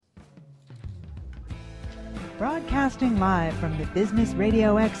Broadcasting live from the Business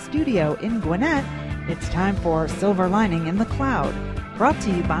Radio X studio in Gwinnett, it's time for Silver Lining in the Cloud, brought to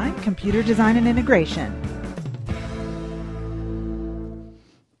you by Computer Design and Integration.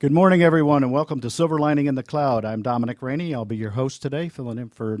 Good morning, everyone, and welcome to Silver Lining in the Cloud. I'm Dominic Rainey. I'll be your host today, filling in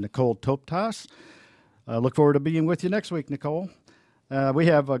for Nicole Toptas. Look forward to being with you next week, Nicole. We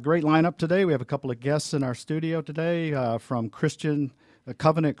have a great lineup today. We have a couple of guests in our studio today from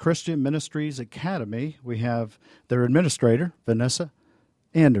Covenant Christian Ministries Academy. We have their administrator, Vanessa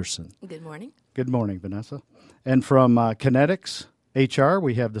Anderson. Good morning. Good morning, Vanessa. And from Kinetics HR,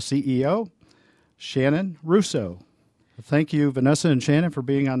 we have the CEO, Shannon Russo. Thank you, Vanessa and Shannon, for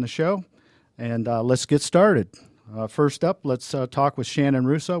being on the show. And let's get started. First up, let's talk with Shannon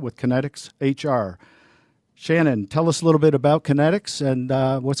Russo with Kinetics HR. Shannon, tell us a little bit about Kinetics and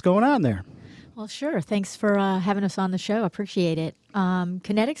what's going on there. Well, sure. Thanks for having us on the show. Appreciate it.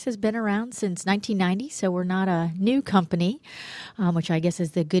 Kinetics has been around since 1990, so we're not a new company, which I guess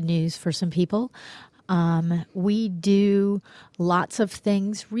is the good news for some people. We do lots of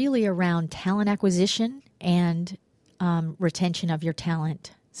things really around talent acquisition and retention of your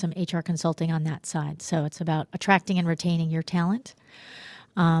talent, some HR consulting on that side. So it's about attracting and retaining your talent.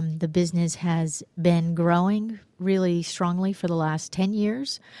 The business has been growing really strongly for the last 10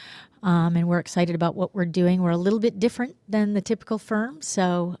 years, and we're excited about what we're doing. We're a little bit different than the typical firm,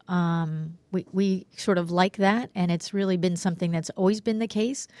 so we sort of like that, and it's really been something that's always been the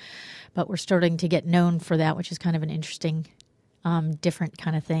case, but we're starting to get known for that, which is kind of an interesting, different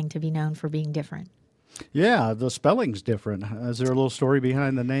kind of thing to be known for being different. Yeah, the spelling's different. Is there a little story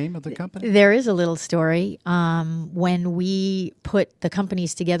behind the name of the company? There is a little story. When we put the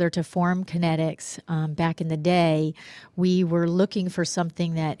companies together to form Kinetics back in the day, we were looking for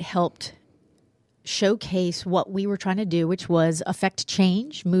something that helped showcase what we were trying to do, which was affect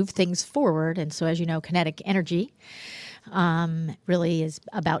change, move things forward. And so, as you know, kinetic energy really is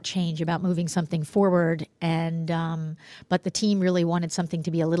about change, about moving something forward. And but the team really wanted something to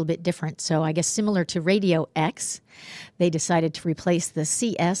be a little bit different. So I guess similar to Radio X, they decided to replace the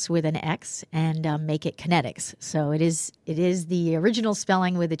CS with an X and make it Kinetics. So it is the original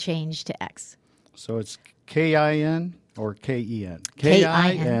spelling with a change to X. So it's K-I-N or K-E-N?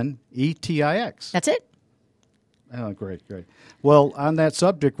 K-I-N-E-T-I-X. That's it. Oh, great. Well, on that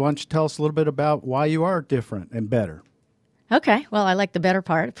subject, why don't you tell us a little bit about why you are different and better? Okay. Well, I like the better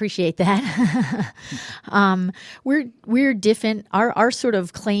part. Appreciate that. We're different. Our sort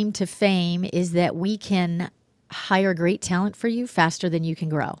of claim to fame is that we can hire great talent for you faster than you can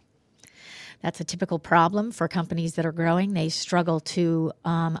grow. That's a typical problem for companies that are growing. They struggle to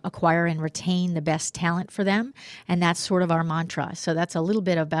acquire and retain the best talent for them, and that's sort of our mantra. So that's a little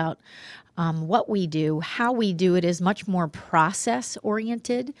bit about what we do. How we do it is much more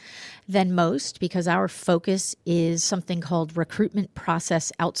process-oriented than most because our focus is something called recruitment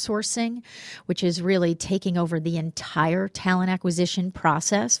process outsourcing, which is really taking over the entire talent acquisition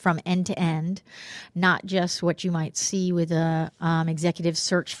process from end to end, not just what you might see with a executive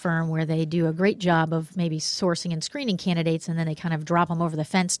search firm where they do a great job of maybe sourcing and screening candidates and then they kind of drop them over the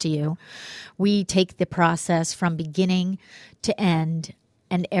fence to you. We take the process from beginning to end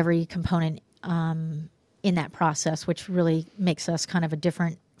and every component in that process, which really makes us kind of a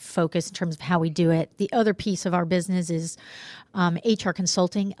different focus in terms of how we do it. The other piece of our business is HR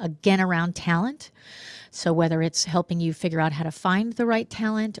consulting, again, around talent. So whether it's helping you figure out how to find the right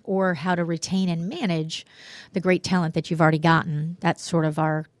talent or how to retain and manage the great talent that you've already gotten, that's sort of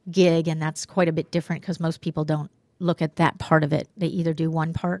our gig, and that's quite a bit different because most people don't look at that part of it. They either do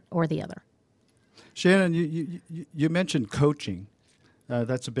one part or the other. Shannon, you mentioned coaching.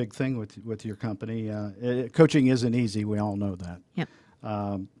 That's a big thing with your company. Coaching isn't easy. We all know that. Yep.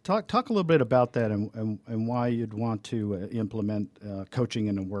 Talk a little bit about that and why you'd want to implement coaching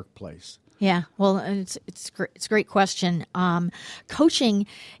in the workplace. Yeah, well, it's a great question. Coaching,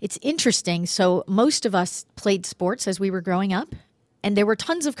 it's interesting. So most of us played sports as we were growing up. And there were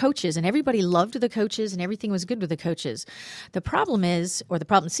tons of coaches, and everybody loved the coaches, and everything was good with the coaches. The problem is, or the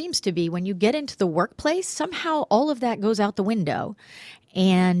problem seems to be, when you get into the workplace, somehow all of that goes out the window.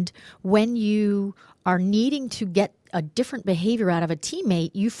 And when you are needing to get a different behavior out of a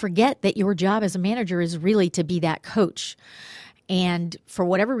teammate, you forget that your job as a manager is really to be that coach. And for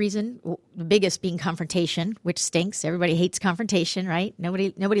whatever reason, the biggest being confrontation, which stinks. Everybody hates confrontation, right?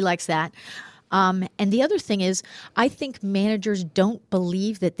 Nobody likes that. And the other thing is, I think managers don't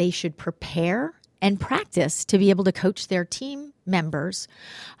believe that they should prepare and practice to be able to coach their team members.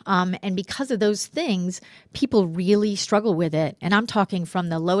 And because of those things, people really struggle with it. And I'm talking from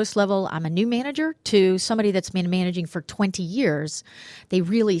the lowest level, I'm a new manager, to somebody that's been managing for 20 years. They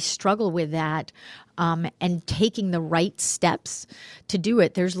really struggle with that. And taking the right steps to do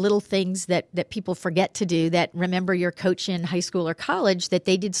it. There's little things that people forget to do that remember your coach in high school or college that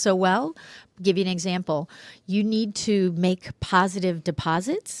they did so well. I'll give you an example. You need to make positive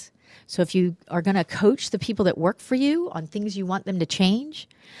deposits. So if you are going to coach the people that work for you on things you want them to change,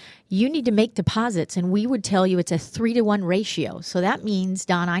 you need to make deposits. And we would tell you it's a 3-to-1 ratio. So that means,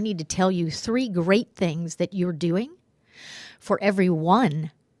 Don, I need to tell you 3 great things that you're doing for every one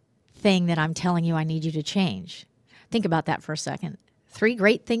thing that I'm telling you I need you to change. Think about that for a second. 3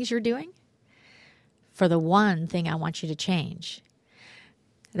 great things you're doing for the one thing I want you to change.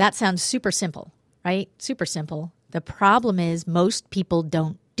 That sounds super simple, right? Super simple. The problem is most people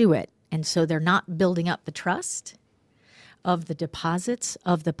don't do it. And so they're not building up the trust of the deposits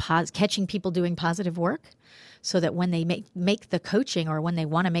of the catching people doing positive work, so that when they make the coaching, or when they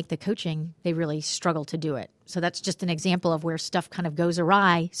want to make the coaching, they really struggle to do it. So that's just an example of where stuff kind of goes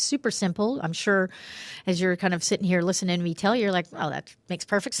awry. Super simple. I'm sure as you're kind of sitting here listening to me tell you, you're like, oh, that makes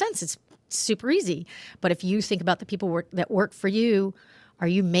perfect sense. It's super easy. But if you think about the people that work for you, are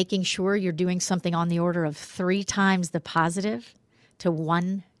you making sure you're doing something on the order of 3 times the positive to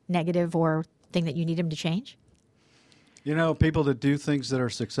 1 negative or thing that you need them to change? You know, people that do things that are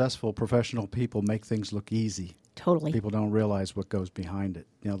successful, professional people, make things look easy. Totally. People don't realize what goes behind it.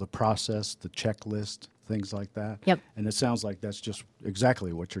 You know, the process, the checklist, things like that. Yep. And it sounds like that's just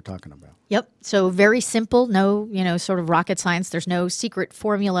exactly what you're talking about. Yep. So very simple, no, sort of rocket science. There's no secret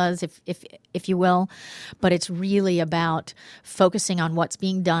formulas, if you will, but it's really about focusing on what's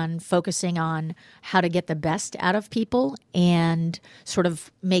being done, focusing on how to get the best out of people, and sort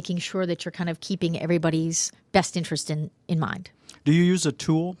of making sure that you're kind of keeping everybody's best interest in mind. Do you use a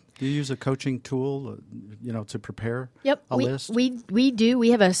tool? Do you use a coaching tool, to prepare a list? We do. We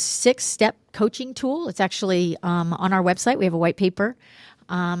have a 6-step coaching tool. It's actually on our website. We have a white paper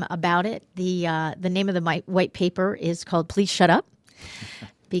about it. The name of the white paper is called Please Shut Up,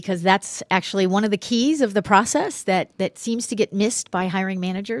 because that's actually one of the keys of the process that seems to get missed by hiring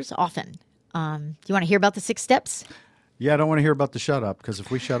managers often. Do you want to hear about the 6 steps? Yeah, I don't want to hear about the shut up, because if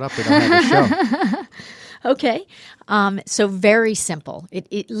we shut up, we don't have a show. Okay. So very simple.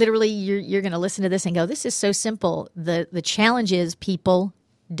 It literally, you're going to listen to this and go, this is so simple. The challenge is people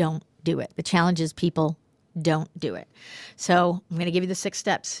don't do it. The challenge is people don't do it. So I'm going to give you the 6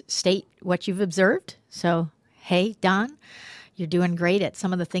 steps. State what you've observed. So, hey, Don, you're doing great at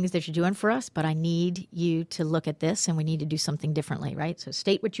some of the things that you're doing for us, but I need you to look at this and we need to do something differently, right? So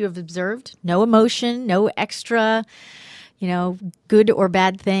state what you have observed. No emotion, no extra, good or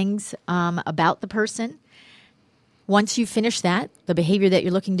bad things about the person. Once you finish that, the behavior that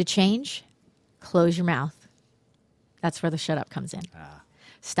you're looking to change, close your mouth. That's where the shut up comes in.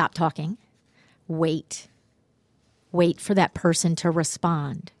 Stop talking. Wait. Wait for that person to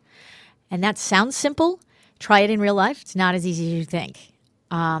respond. And that sounds simple. Try it in real life. It's not as easy as you think.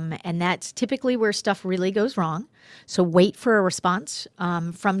 And that's typically where stuff really goes wrong. So wait for a response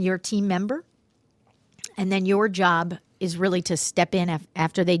from your team member. And then your job is really to step in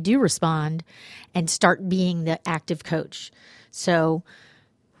after they do respond and start being the active coach. So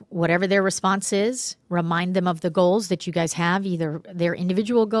whatever their response is, remind them of the goals that you guys have, either their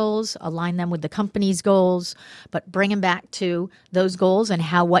individual goals, align them with the company's goals, but bring them back to those goals and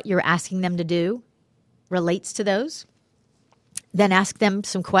how what you're asking them to do relates to those. Then ask them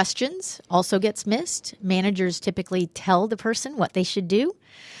some questions, also gets missed. Managers typically tell the person what they should do,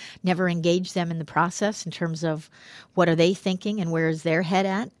 never engage them in the process in terms of what are they thinking and where is their head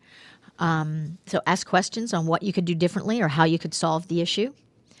at. So ask questions on what you could do differently or how you could solve the issue.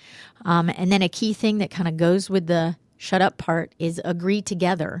 And then a key thing that kind of goes with the shut up part is agree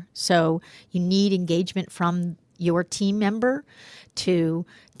together. So you need engagement from your team member to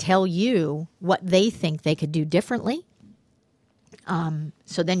tell you what they think they could do differently.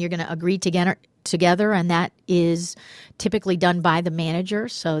 So then you're going to agree together, and that is typically done by the manager.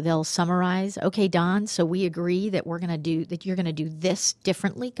 So they'll summarize, okay, Don, so we agree that you're going to do this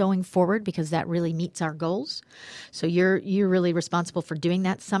differently going forward because that really meets our goals. So you're really responsible for doing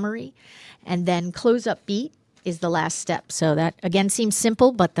that summary. And then close up beat is the last step. So that, again, seems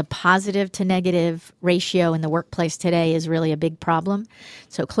simple, but the positive to negative ratio in the workplace today is really a big problem.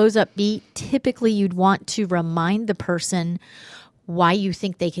 So close up beat, typically you'd want to remind the person why you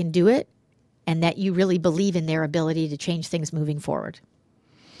think they can do it and that you really believe in their ability to change things moving forward.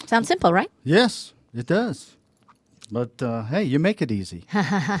 Sounds simple, right? Yes, it does. but hey, you make it easy.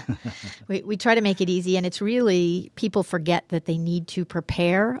 We try to make it easy, and it's really, people forget that they need to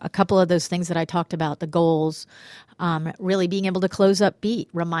prepare. A couple of those things that I talked about, the goals, really being able to close upbeat,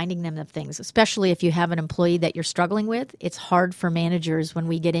 reminding them of things, especially if you have an employee that you're struggling with. It's hard for managers when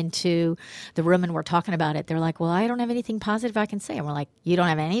we get into the room and we're talking about it. They're like, well, I don't have anything positive I can say. And we're like, you don't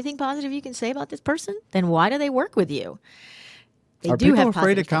have anything positive you can say about this person? Then why do they work with you? Are people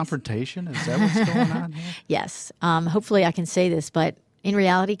afraid of confrontation? Is that what's going on here? Yes. Hopefully I can say this, but in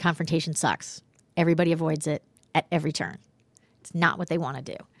reality, confrontation sucks. Everybody avoids it at every turn. It's not what they want to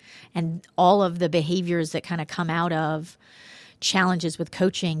do. And all of the behaviors that kind of come out of challenges with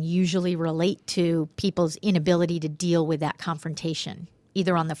coaching usually relate to people's inability to deal with that confrontation.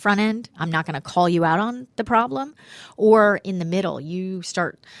 Either on the front end, I'm not going to call you out on the problem, or in the middle, you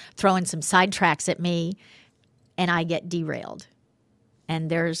start throwing some sidetracks at me and I get derailed. And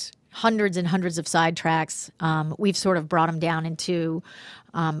there's hundreds and hundreds of sidetracks. We've sort of brought them down into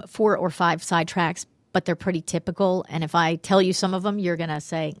 4 or 5 sidetracks, but they're pretty typical. And if I tell you some of them, you're going to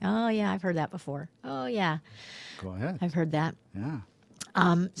say, oh, yeah, I've heard that before. Oh, yeah. Go ahead. I've heard that.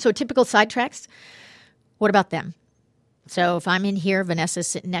 Yeah. So typical sidetracks, what about them? So if I'm in here, Vanessa's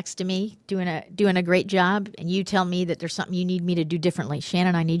sitting next to me doing a great job, and you tell me that there's something you need me to do differently.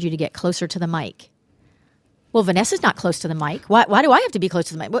 Shannon, I need you to get closer to the mic. Well, Vanessa's not close to the mic. Why do I have to be close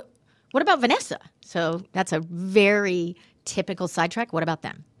to the mic? What about Vanessa? So that's a very typical sidetrack. What about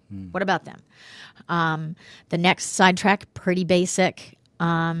them? What about them? The next sidetrack, pretty basic.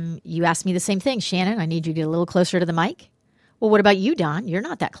 You asked me the same thing. Shannon, I need you to get a little closer to the mic. Well, what about you, Don? You're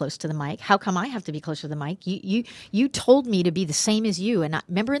not that close to the mic. How come I have to be closer to the mic? You told me to be the same as you. And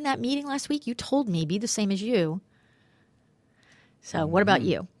remember in that meeting last week, you told me be the same as you. So what about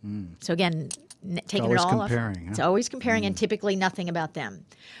you? So again, taking it all comparing, off. huh? It's always comparing, and typically nothing about them.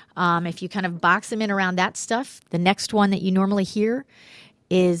 If you kind of box them in around that stuff, the next one that you normally hear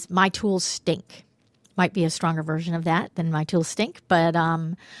is my tools stink. Might be a stronger version of that than my tools stink, but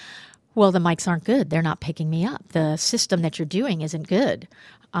well, the mics aren't good. They're not picking me up. The system that you're doing isn't good.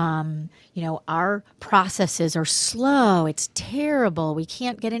 Our processes are slow. It's terrible. We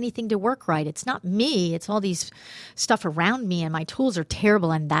can't get anything to work right. It's not me. It's all these stuff around me, and my tools are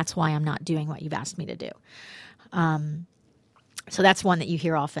terrible, and that's why I'm not doing what you've asked me to do. So that's one that you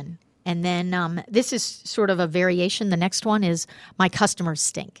hear often. And then this is sort of a variation. The next one is my customers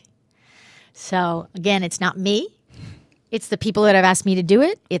stink. So again, it's not me. It's the people that have asked me to do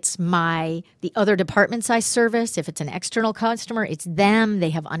it. It's the other departments I service. If it's an external customer, it's them. They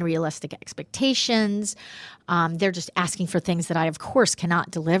have unrealistic expectations. They're just asking for things that I, of course, cannot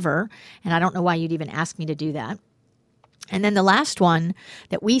deliver. And I don't know why you'd even ask me to do that. And then the last one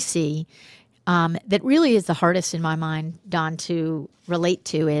that we see that really is the hardest in my mind, Don, to relate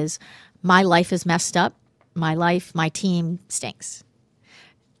to is my life is messed up. My team stinks.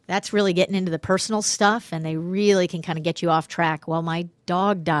 That's really getting into the personal stuff, and they really can kind of get you off track. Well, my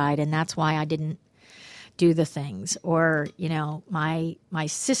dog died, and that's why I didn't do the things. Or, my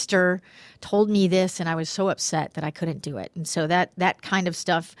sister told me this, and I was so upset that I couldn't do it. And so that kind of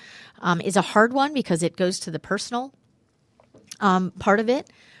stuff is a hard one because it goes to the personal part of it.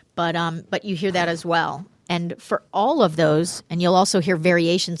 But you hear that as well. And for all of those, and you'll also hear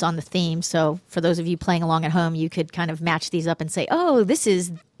variations on the theme. So for those of you playing along at home, you could kind of match these up and say, oh, this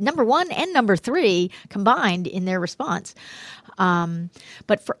is number 1 and number 3 combined in their response.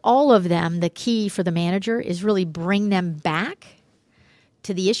 But for all of them, the key for the manager is really bring them back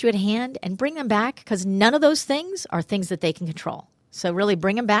to the issue at hand, and bring them back because none of those things are things that they can control. So really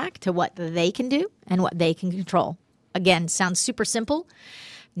bring them back to what they can do and what they can control. Again, sounds super simple,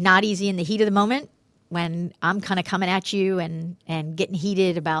 not easy in the heat of the moment, when I'm kind of coming at you and getting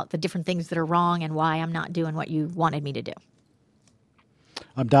heated about the different things that are wrong and why I'm not doing what you wanted me to do.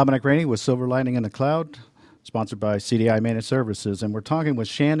 I'm Dominic Rainey with Silver Lining in the Cloud, sponsored by CDI Managed Services, and we're talking with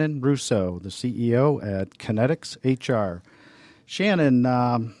Shannon Russo, the CEO at Kinetics HR.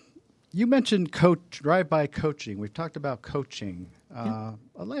 Shannon, you mentioned drive-by coaching. We've talked about coaching.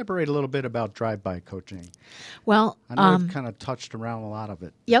 Elaborate a little bit about drive-by coaching. Well, I know we've kind of touched around a lot of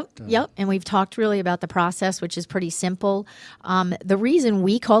it. Yep. And we've talked really about the process, which is pretty simple. The reason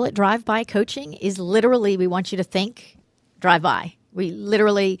we call it drive-by coaching is literally we want you to think drive-by. We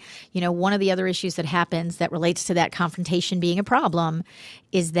literally, one of the other issues that happens that relates to that confrontation being a problem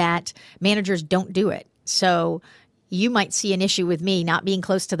is that managers don't do it. So you might see an issue with me not being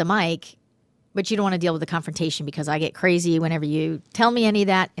close to the mic, but you don't want to deal with the confrontation because I get crazy whenever you tell me any of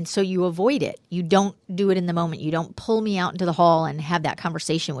that. And so you avoid it. You don't do it in the moment. You don't pull me out into the hall and have that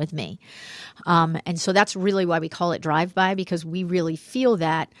conversation with me. And so that's really why we call it drive-by, because we really feel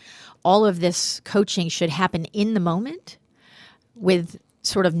that all of this coaching should happen in the moment with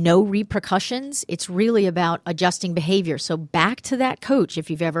sort of no repercussions. It's really about adjusting behavior. So back to that coach,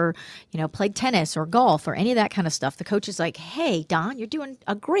 if you've ever, played tennis or golf or any of that kind of stuff, the coach is like, hey, Don, you're doing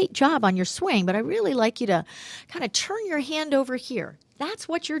a great job on your swing, but I really like you to kind of turn your hand over here. That's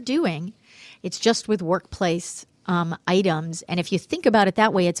what you're doing. It's just with workplace items. And if you think about it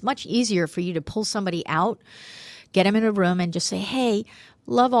that way, it's much easier for you to pull somebody out, get them in a room and just say, hey,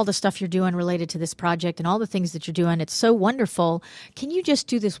 love all the stuff you're doing related to this project and all the things that you're doing. It's so wonderful. Can you just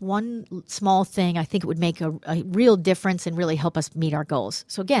do this one small thing? I think it would make a real difference and really help us meet our goals.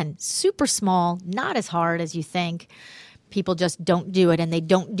 So again, super small, not as hard as you think. People just don't do it, and they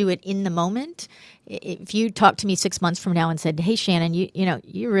don't do it in the moment. If you talked to me 6 months from now and said, hey, Shannon,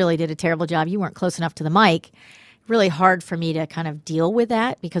 you really did a terrible job. You weren't close enough to the mic. Really hard for me to kind of deal with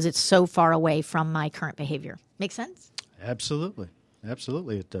that because it's so far away from my current behavior. Make sense? Absolutely.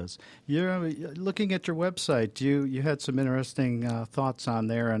 Absolutely, it does. You're looking at your website. You had some interesting thoughts on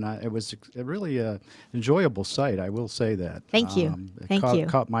there, and it was a really enjoyable site. I will say that. Thank you. Thank you.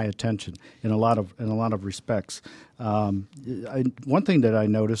 Caught my attention in a lot of respects. One thing that I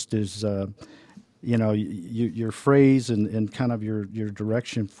noticed is, your phrase and kind of your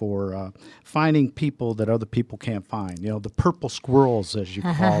direction for finding people that other people can't find. The purple squirrels, as you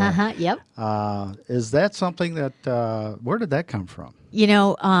call them. Yep. Is that something that, where did that come from?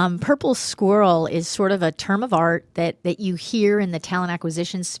 Purple squirrel is sort of a term of art that you hear in the talent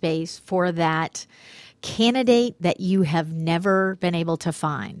acquisition space for that candidate that you have never been able to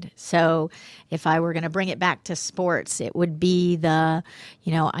find. So if I were going to bring it back to sports, it would be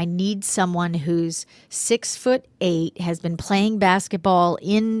I need someone who's 6'8", has been playing basketball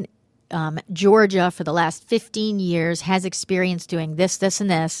in Georgia for the last 15 years, has experience doing this,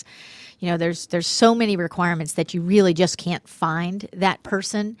 and this. There's so many requirements that you really just can't find that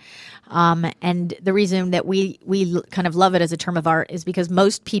person. And the reason that we kind of love it as a term of art is because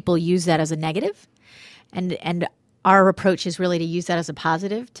most people use that as a negative. And our approach is really to use that as a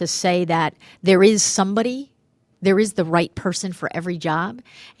positive, to say that there is the right person for every job,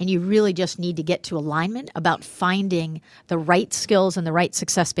 and you really just need to get to alignment about finding the right skills and the right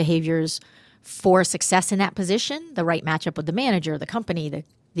success behaviors for success in that position, the right matchup with the manager, the company,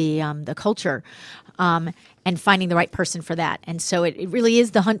 the culture, and finding the right person for that. And so it really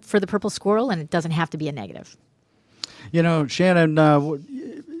is the hunt for the purple squirrel, and it doesn't have to be a negative. Shannon,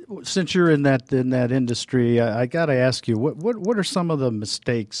 since you're in that industry, I got to ask you, what are some of the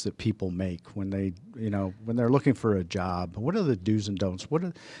mistakes that people make when they're looking for a job? What are the do's and don'ts? What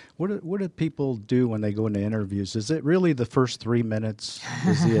do people do when they go into interviews? Is it really the first 3 minutes?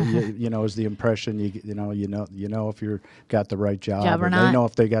 Is the impression you know if you're got the right job or not? They know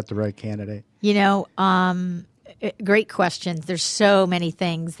if they got the right candidate? Great questions. There's so many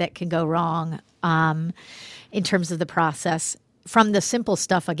things that can go wrong in terms of the process. From the simple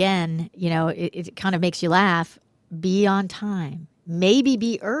stuff, again, it kind of makes you laugh. Be on time. Maybe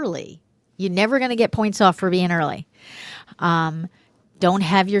be early. You're never going to get points off for being early. Don't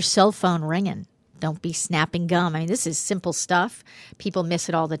have your cell phone ringing. Don't be snapping gum. I mean, this is simple stuff. People miss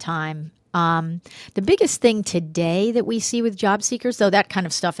it all the time. The biggest thing today that we see with job seekers, though that kind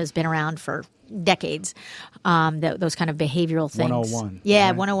of stuff has been around for decades, those kind of behavioral things. 101. Yeah,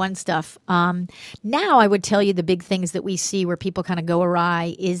 right? 101 stuff. Now I would tell you the big things that we see where people kind of go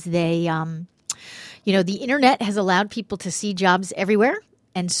awry is they, the internet has allowed people to see jobs everywhere.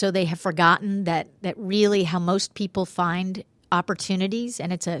 And so they have forgotten that really how most people find opportunities,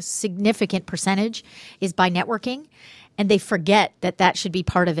 and it's a significant percentage, is by networking. And they forget that should be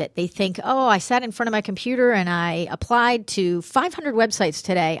part of it. They think, I sat in front of my computer and I applied to 500 websites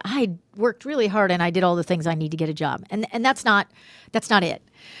today. I worked really hard and I did all the things I need to get a job. And that's not it.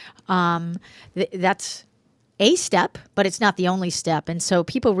 That's a step, but it's not the only step. And so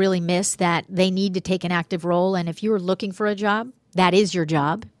people really miss that they need to take an active role. And if you are looking for a job, that is your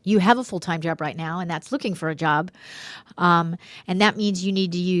job. You have a full-time job right now, and that's looking for a job. And that means you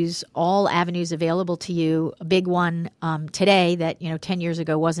need to use all avenues available to you. A big one today that 10 years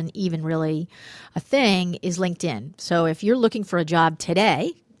ago wasn't even really a thing is LinkedIn. So if you're looking for a job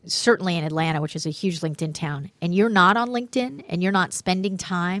today, certainly in Atlanta, which is a huge LinkedIn town, and you're not on LinkedIn and you're not spending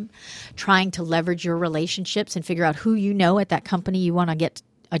time trying to leverage your relationships and figure out who you know at that company you want to get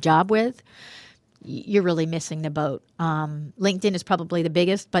a job with, you're really missing the boat. LinkedIn is probably the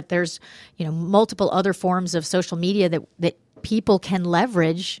biggest, but there's multiple other forms of social media that people can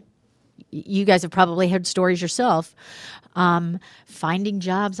leverage. You guys have probably heard stories yourself. Finding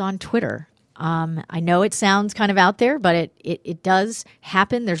jobs on Twitter. I know it sounds kind of out there, but it does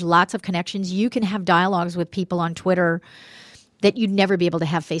happen. There's lots of connections. You can have dialogues with people on Twitter that you'd never be able to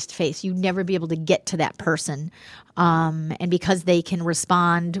have face-to-face. You'd never be able to get to that person. And because they can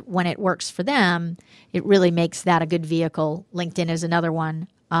respond when it works for them, it really makes that a good vehicle. LinkedIn is another one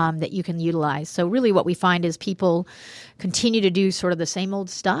that you can utilize. So really what we find is people continue to do sort of the same old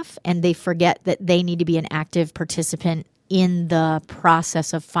stuff, and they forget that they need to be an active participant in the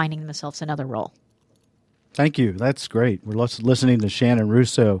process of finding themselves another role. Thank you. That's great. We're listening to Shannon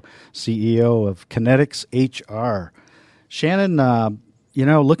Russo, CEO of Kinetics HR. Shannon,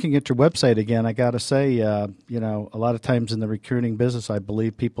 looking at your website again, I got to say, a lot of times in the recruiting business, I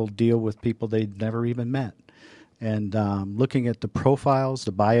believe people deal with people they've never even met. And looking at the profiles,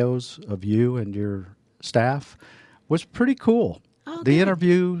 the bios of you and your staff was pretty cool. Oh, the good.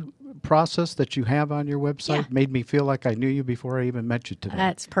 interview process that you have on your website made me feel like I knew you before I even met you today.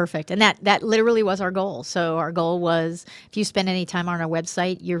 That's perfect. And that literally was our goal. So our goal was, if you spend any time on our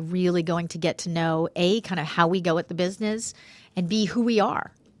website, you're really going to get to know, A, kind of how we go at the business, and B, who we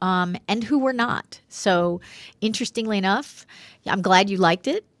are and who we're not. So interestingly enough, I'm glad you liked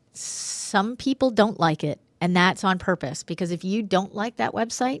it. Some people don't like it, and that's on purpose, because if you don't like that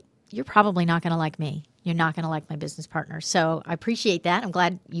website, you're probably not going to like me. You're not going to like my business partner. So I appreciate that. I'm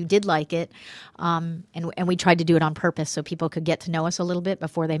glad you did like it. And we tried to do it on purpose so people could get to know us a little bit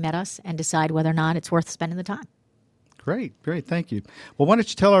before they met us and decide whether or not it's worth spending the time. Great. Thank you. Well, why don't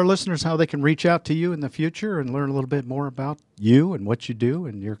you tell our listeners how they can reach out to you in the future and learn a little bit more about you and what you do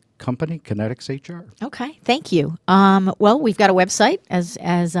and your company, Kinetics HR. Okay. Thank you. Well, we've got a website, as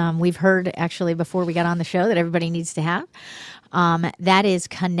we've heard actually before we got on the show, that everybody needs to have. That is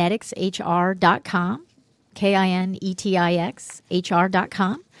kineticshr.com.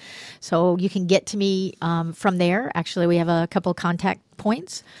 KINETIXHR.com. So you can get to me from there. Actually, we have a couple contact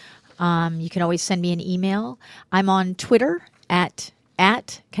points. You can always send me an email. I'm on Twitter at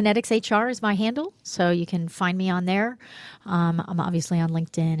KineticsHR is my handle, so you can find me on there. I'm obviously on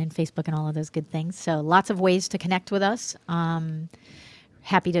LinkedIn and Facebook and all of those good things. So lots of ways to connect with us.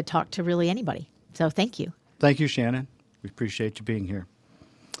 Happy to talk to really anybody. So thank you. Thank you, Shannon. We appreciate you being here.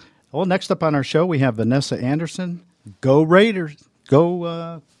 Well, next up on our show, we have Vanessa Anderson. Go Raiders.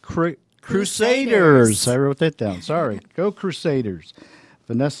 Go Crusaders. I wrote that down. Sorry. Go Crusaders.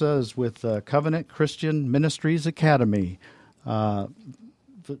 Vanessa is with Covenant Christian Ministries Academy.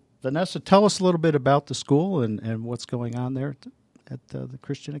 Vanessa, tell us a little bit about the school and what's going on there at the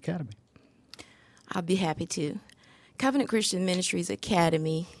Christian Academy. I'll be happy to. Covenant Christian Ministries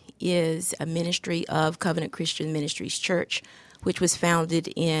Academy is a ministry of Covenant Christian Ministries Church, which was founded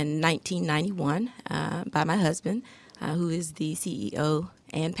in 1991 by my husband, who is the CEO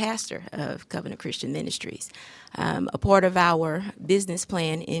and pastor of Covenant Christian Ministries. A part of our business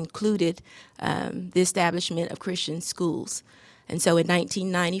plan included the establishment of Christian schools. And so in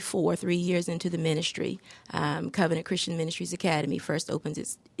 1994, 3 years into the ministry, Covenant Christian Ministries Academy first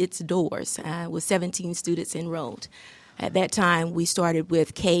opens its doors with 17 students enrolled. At that time, we started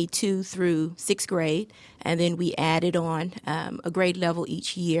with K2 through 6th grade, and then we added on a grade level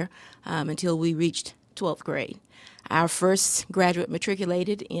each year until we reached 12th grade. Our first graduate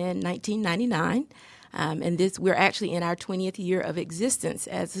matriculated in 1999, and we're actually in our 20th year of existence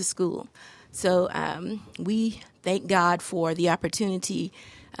as a school. So we thank God for the opportunity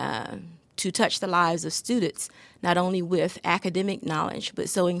to touch the lives of students, not only with academic knowledge, but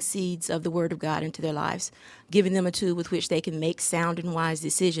sowing seeds of the Word of God into their lives, giving them a tool with which they can make sound and wise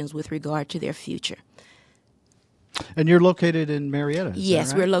decisions with regard to their future. And you're located in Marietta, Yes,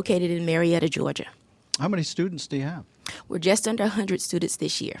 that right? We're located in Marietta, Georgia. How many students do you have? We're just under 100 students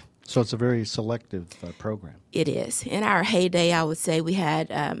this year. So it's a very selective program. It is. In our heyday, I would say we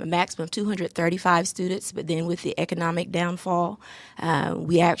had a maximum of 235 students, but then with the economic downfall,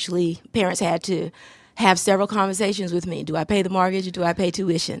 parents had to have several conversations with me. Do I pay the mortgage or do I pay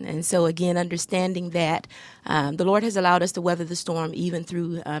tuition? And so, again, understanding that the Lord has allowed us to weather the storm even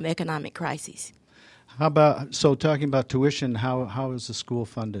through economic crises. Talking about tuition, how is the school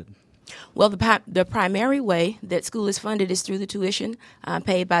funded? Well, the primary way that school is funded is through the tuition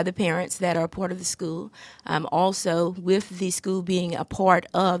paid by the parents that are a part of the school. Also, with the school being a part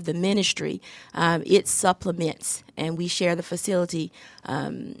of the ministry, it supplements, and we share the facility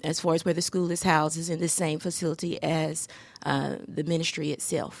as far as where the school is housed is in the same facility as the ministry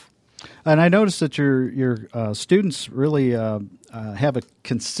itself. And I noticed that your students really have a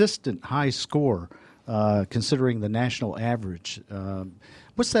consistent high score considering the national average.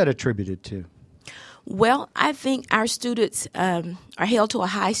 What's that attributed to? Well, I think our students are held to a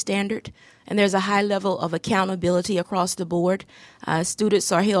high standard, and there's a high level of accountability across the board.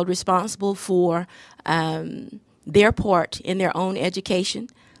 Students are held responsible for their part in their own education.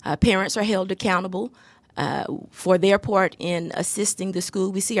 Parents are held accountable. for their part in assisting the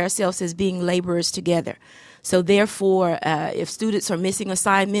school. We see ourselves as being laborers together. So therefore, if students are missing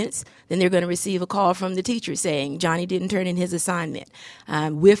assignments, then they're going to receive a call from the teacher saying, Johnny didn't turn in his assignment.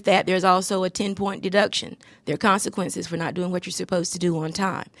 With that, there's also a 10-point deduction. There are consequences for not doing what you're supposed to do on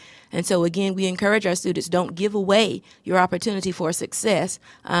time. And so, again, we encourage our students, don't give away your opportunity for success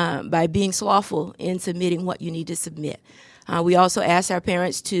by being slothful in submitting what you need to submit. We also ask our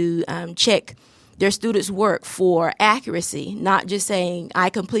parents to check their students' work for accuracy, not just saying, I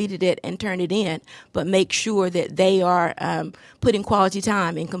completed it and turned it in, but make sure that they are putting quality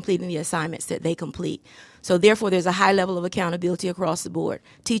time in completing the assignments that they complete. So therefore, there's a high level of accountability across the board.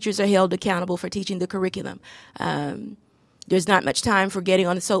 Teachers are held accountable for teaching the curriculum. There's not much time for getting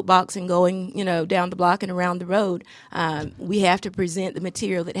on the soapbox and going, down the block and around the road. We have to present the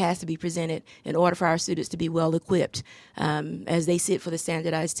material that has to be presented in order for our students to be well equipped as they sit for the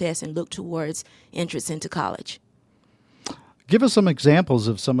standardized test and look towards entrance into college. Give us some examples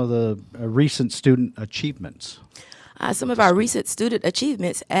of some of the recent student achievements. Some of our recent student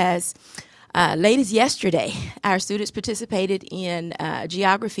achievements, as late as yesterday, our students participated in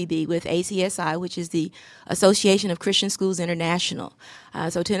Geography Bee with ACSI, which is the Association of Christian Schools International.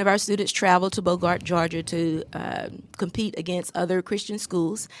 So 10 of our students traveled to Bogart, Georgia to compete against other Christian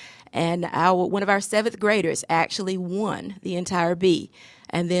schools. And one of our 7th graders actually won the entire bee.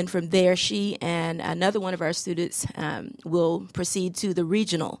 And then from there, she and another one of our students will proceed to the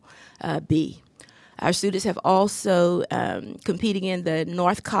regional bee. Our students have also competing in the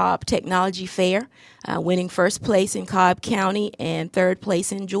North Cobb Technology Fair, winning first place in Cobb County and 3rd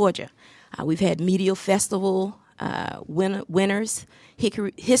place in Georgia. We've had Media Festival winners,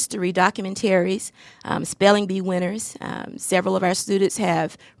 history documentaries, spelling bee winners. Several of our students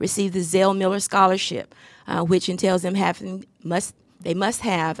have received the Zell Miller Scholarship, which entails them they must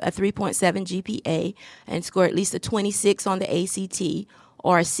have a 3.7 GPA and score at least a 26 on the ACT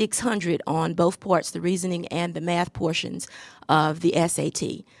or a 600 on both parts, the reasoning and the math portions of the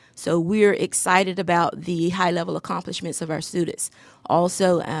SAT. So we're excited about the high-level accomplishments of our students.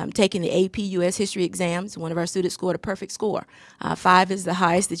 Also, taking the AP U.S. History exams, one of our students scored a perfect score. 5 is the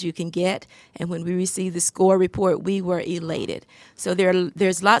highest that you can get, and when we received the score report, we were elated. So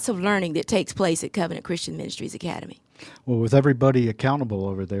there's lots of learning that takes place at Covenant Christian Ministries Academy. Well, with everybody accountable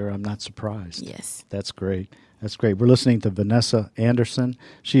over there, I'm not surprised. Yes. That's great. That's great. We're listening to Vanessa Anderson.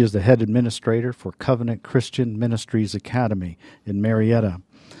 She is the head administrator for Covenant Christian Ministries Academy in Marietta.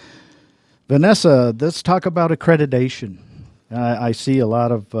 Vanessa, let's talk about accreditation. I see a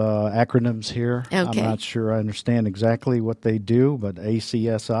lot of acronyms here. Okay. I'm not sure I understand exactly what they do, but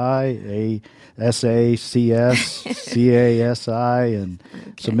ACSI, SACS, CASI, and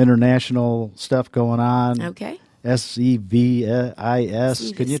some international stuff going on. Okay.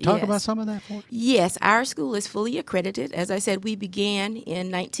 SEVIS. Can you talk yes. about some of that for us? Yes, our school is fully accredited. As I said, we began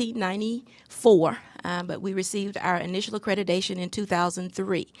in 1994, but we received our initial accreditation in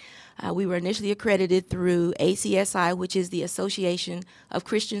 2003. We were initially accredited through ACSI, which is the Association of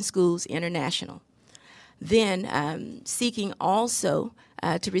Christian Schools International. Then seeking also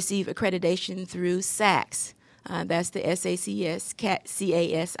to receive accreditation through SACS. That's the SACS,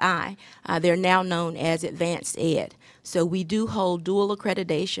 CASI. They're now known as Advanced Ed. So we do hold dual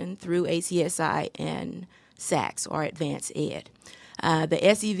accreditation through ACSI and SACS, or Advanced Ed. The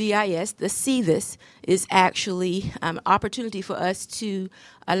SEVIS, the CVIS, is actually an opportunity for us to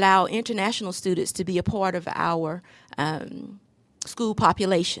allow international students to be a part of our school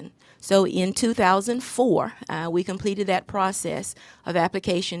population. So in 2004, we completed that process of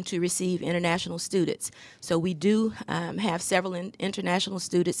application to receive international students. So we do have several international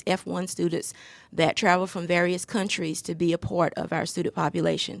students, F1 students, that travel from various countries to be a part of our student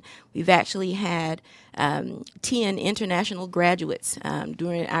population. We've actually had 10 international graduates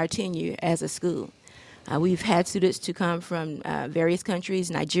during our tenure as a school. We've had students to come from various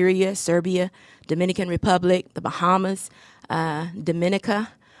countries: Nigeria, Serbia, Dominican Republic, the Bahamas, Dominica.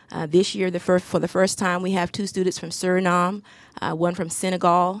 This year, for the first time, we have 2 students from Suriname, one from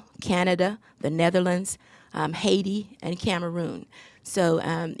Senegal, Canada, the Netherlands, Haiti, and Cameroon. So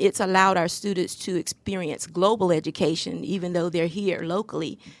it's allowed our students to experience global education, even though they're here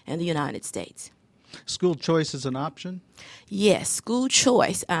locally in the United States. School choice is an option? Yes, school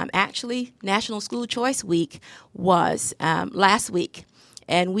choice. Actually, National School Choice Week was last week.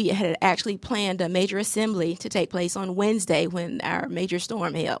 And we had actually planned a major assembly to take place on Wednesday when our major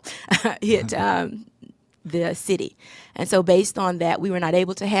storm hit the city. And so based on that, we were not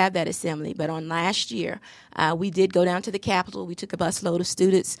able to have that assembly. But on last year, we did go down to the Capitol. We took a busload of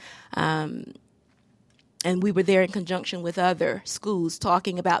students, and we were there in conjunction with other schools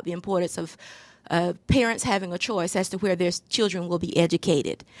talking about the importance of parents having a choice as to where their children will be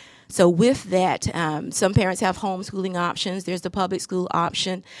educated. So with that, some parents have homeschooling options. There's the public school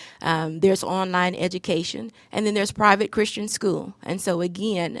option. There's online education. And then there's private Christian school. And so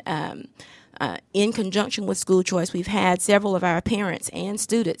again, in conjunction with school choice, we've had several of our parents and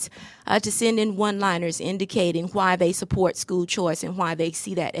students to send in one-liners indicating why they support school choice and why they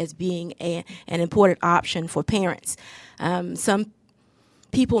see that as being an important option for parents. Some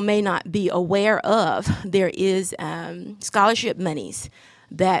people may not be aware of, there is scholarship monies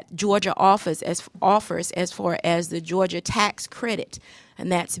that Georgia offers as far as the Georgia tax credit, and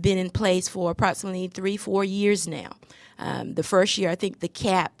that's been in place for approximately 3-4 years now. The first year, I think the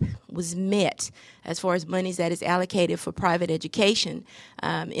cap was met as far as monies that is allocated for private education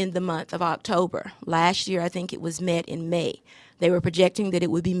in the month of October. Last year, I think it was met in May. They were projecting that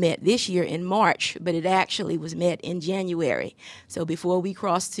it would be met this year in March, but it actually was met in January. So before we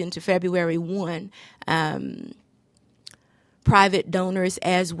crossed into February 1, private donors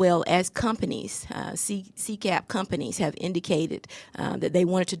as well as companies, CCAP companies, have indicated that they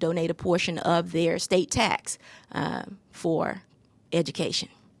wanted to donate a portion of their state tax for education.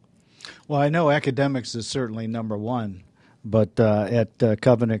 Well, I know academics is certainly number one, but at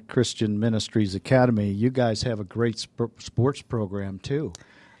Covenant Christian Ministries Academy, you guys have a great sports program too.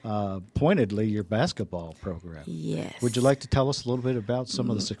 Pointedly, your basketball program. Yes. Would you like to tell us a little bit about some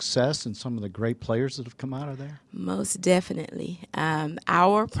of the success and some of the great players that have come out of there? Most definitely.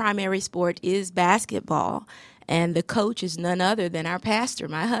 Our primary sport is basketball, and the coach is none other than our pastor,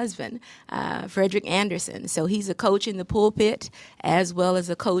 my husband, Frederick Anderson. So he's a coach in the pulpit as well as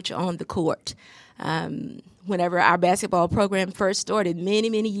a coach on the court. Whenever our basketball program first started many,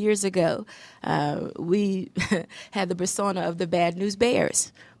 many years ago, we had the persona of the Bad News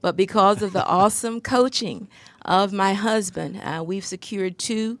Bears. But because of the awesome coaching of my husband, we've secured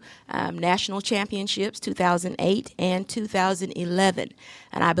 2 national championships, 2008 and 2011.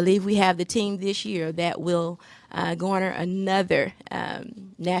 And I believe we have the team this year that will garner another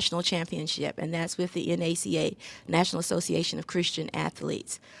national championship, and that's with the NACA, National Association of Christian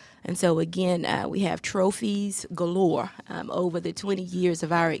Athletes. And so, again, we have trophies galore over the 20 years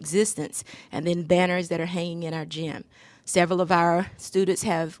of our existence, and then banners that are hanging in our gym. Several of our students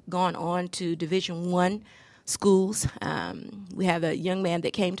have gone on to Division I schools. We have a young man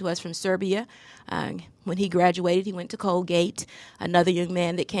that came to us from Serbia. When he graduated, he went to Colgate. Another young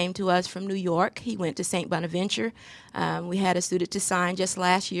man that came to us from New York, he went to St. Bonaventure. We had a student to sign just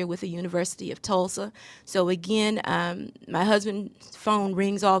last year with the University of Tulsa. So again, my husband's phone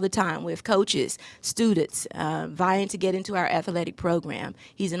rings all the time with coaches, students vying to get into our athletic program.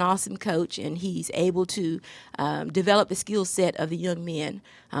 He's an awesome coach, and he's able to develop the skill set of the young men,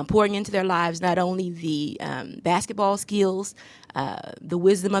 pouring into their lives not only the basketball skills, the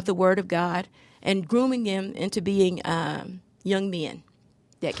wisdom of the Word of God, and grooming them into being young men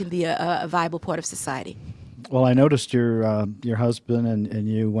that can be a viable part of society. Well, I noticed your husband and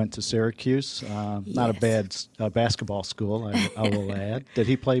you went to Syracuse. Yes. Not a bad basketball school, I will add. Did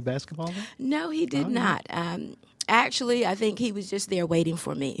he play basketball there? No, he did not. Actually, I think he was just there waiting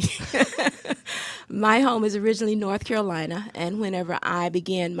for me. My home is originally North Carolina, and whenever I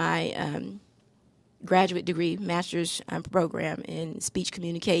began my graduate degree, master's program in speech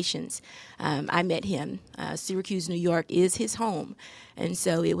communications, I met him. Syracuse, New York is his home. And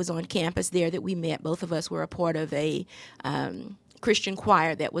so it was on campus there that we met. Both of us were a part of a Christian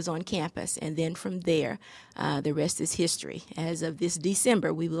choir that was on campus. And then from there, the rest is history. As of this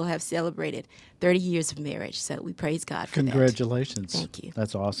December, we will have celebrated 30 years of marriage. So we praise God for Congratulations. that. Thank you.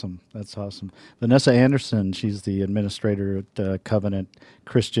 That's awesome. That's awesome. Vanessa Anderson, she's the administrator at Covenant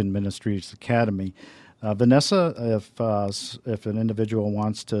Christian Ministries Academy. Vanessa, if an individual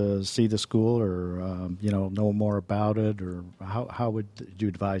wants to see the school or know more about it, or how would you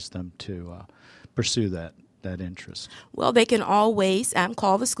advise them to pursue that interest? Well, they can always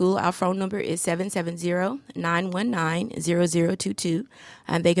call the school. Our phone number is 770-919-0022.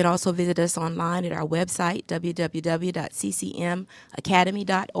 And they can also visit us online at our website,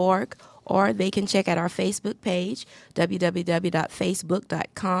 www.ccmacademy.org, or they can check out our Facebook page,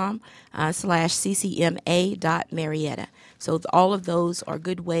 www.facebook.com/ccma.marietta. So all of those are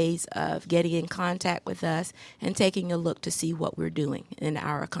good ways of getting in contact with us and taking a look to see what we're doing and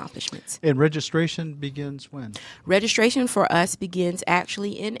our accomplishments. And registration begins when? Registration for us begins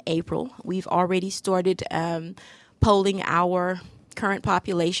actually in April. We've already started polling our current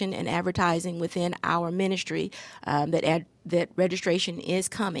population and advertising within our ministry that registration is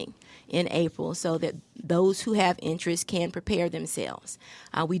coming in April, so that those who have interest can prepare themselves.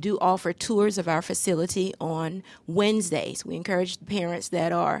 We do offer tours of our facility on Wednesdays. We encourage the parents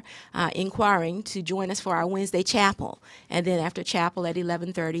that are inquiring to join us for our Wednesday chapel. And then after chapel at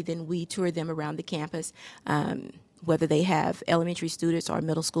 11:30, then we tour them around the campus, whether they have elementary students or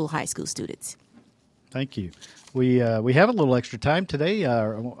middle school, high school students. Thank you. We have a little extra time today.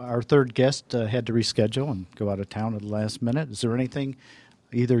 Our third guest had to reschedule and go out of town at the last minute. Is there anything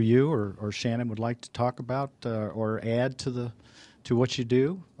either you or Shannon would like to talk about or add to what you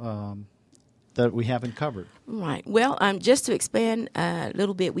do that we haven't covered? Right. Well, just to expand a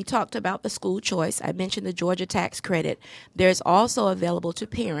little bit, we talked about the school choice. I mentioned the Georgia Tax Credit. There's also available to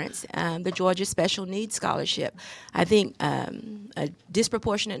parents the Georgia Special Needs Scholarship. I think a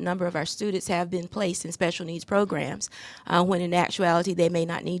disproportionate number of our students have been placed in special needs programs when in actuality they may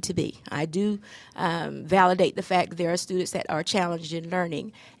not need to be. I do validate the fact that there are students that are challenged in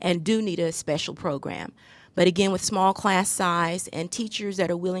learning and do need a special program. But again, with small class size and teachers that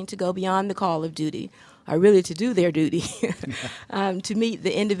are willing to go beyond the call of duty, or really to do their duty, to meet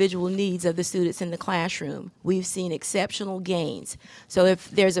the individual needs of the students in the classroom, we've seen exceptional gains. So if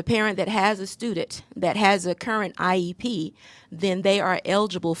there's a parent that has a student that has a current IEP, then they are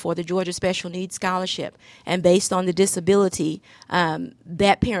eligible for the Georgia Special Needs Scholarship. And based on the disability,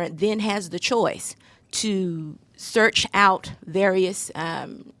 that parent then has the choice to search out various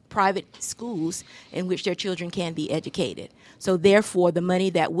private schools in which their children can be educated. So therefore, the money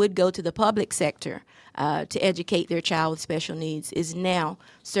that would go to the public sector to educate their child with special needs is now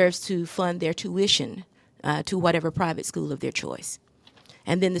serves to fund their tuition to whatever private school of their choice.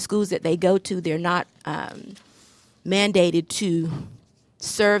 And then the schools that they go to, they're not mandated to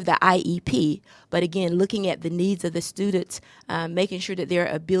serve the IEP, but again, looking at the needs of the students, making sure that their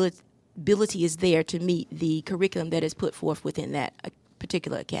ability is there to meet the curriculum that is put forth within that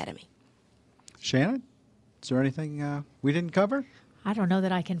particular academy. Shannon, is there anything we didn't cover? I don't know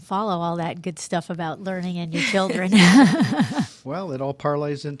that I can follow all that good stuff about learning and your children. Well, it all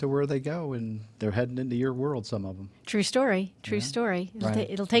parlays into where they go, and they're heading into your world, some of them. True story. True story.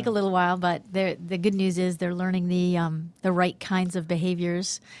 It'll take a little while, but the good news is they're learning the right kinds of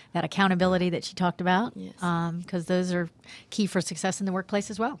behaviors, that accountability that she talked about, because those are key for success in the workplace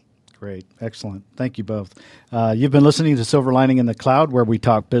as well. Great. Excellent. Thank you both. You've been listening to Silver Lining in the Cloud, where we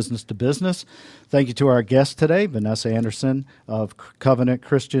talk business to business. Thank you to our guests today, Vanessa Anderson of Covenant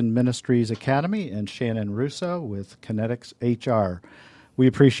Christian Ministries Academy and Shannon Russo with Kinetics HR. We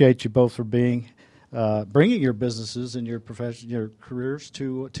appreciate you both for bringing your businesses and your careers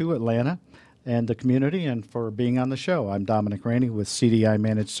to Atlanta and the community, and for being on the show. I'm Dominic Rainey with CDI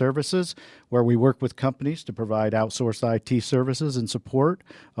Managed Services, where we work with companies to provide outsourced IT services in support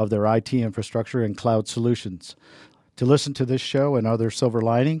of their IT infrastructure and cloud solutions. To listen to this show and other Silver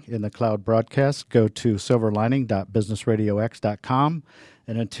Lining in the Cloud broadcasts, go to silverlining.businessradiox.com.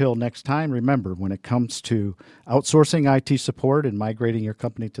 And until next time, remember, when it comes to outsourcing IT support and migrating your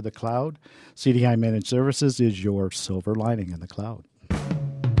company to the cloud, CDI Managed Services is your Silver Lining in the Cloud.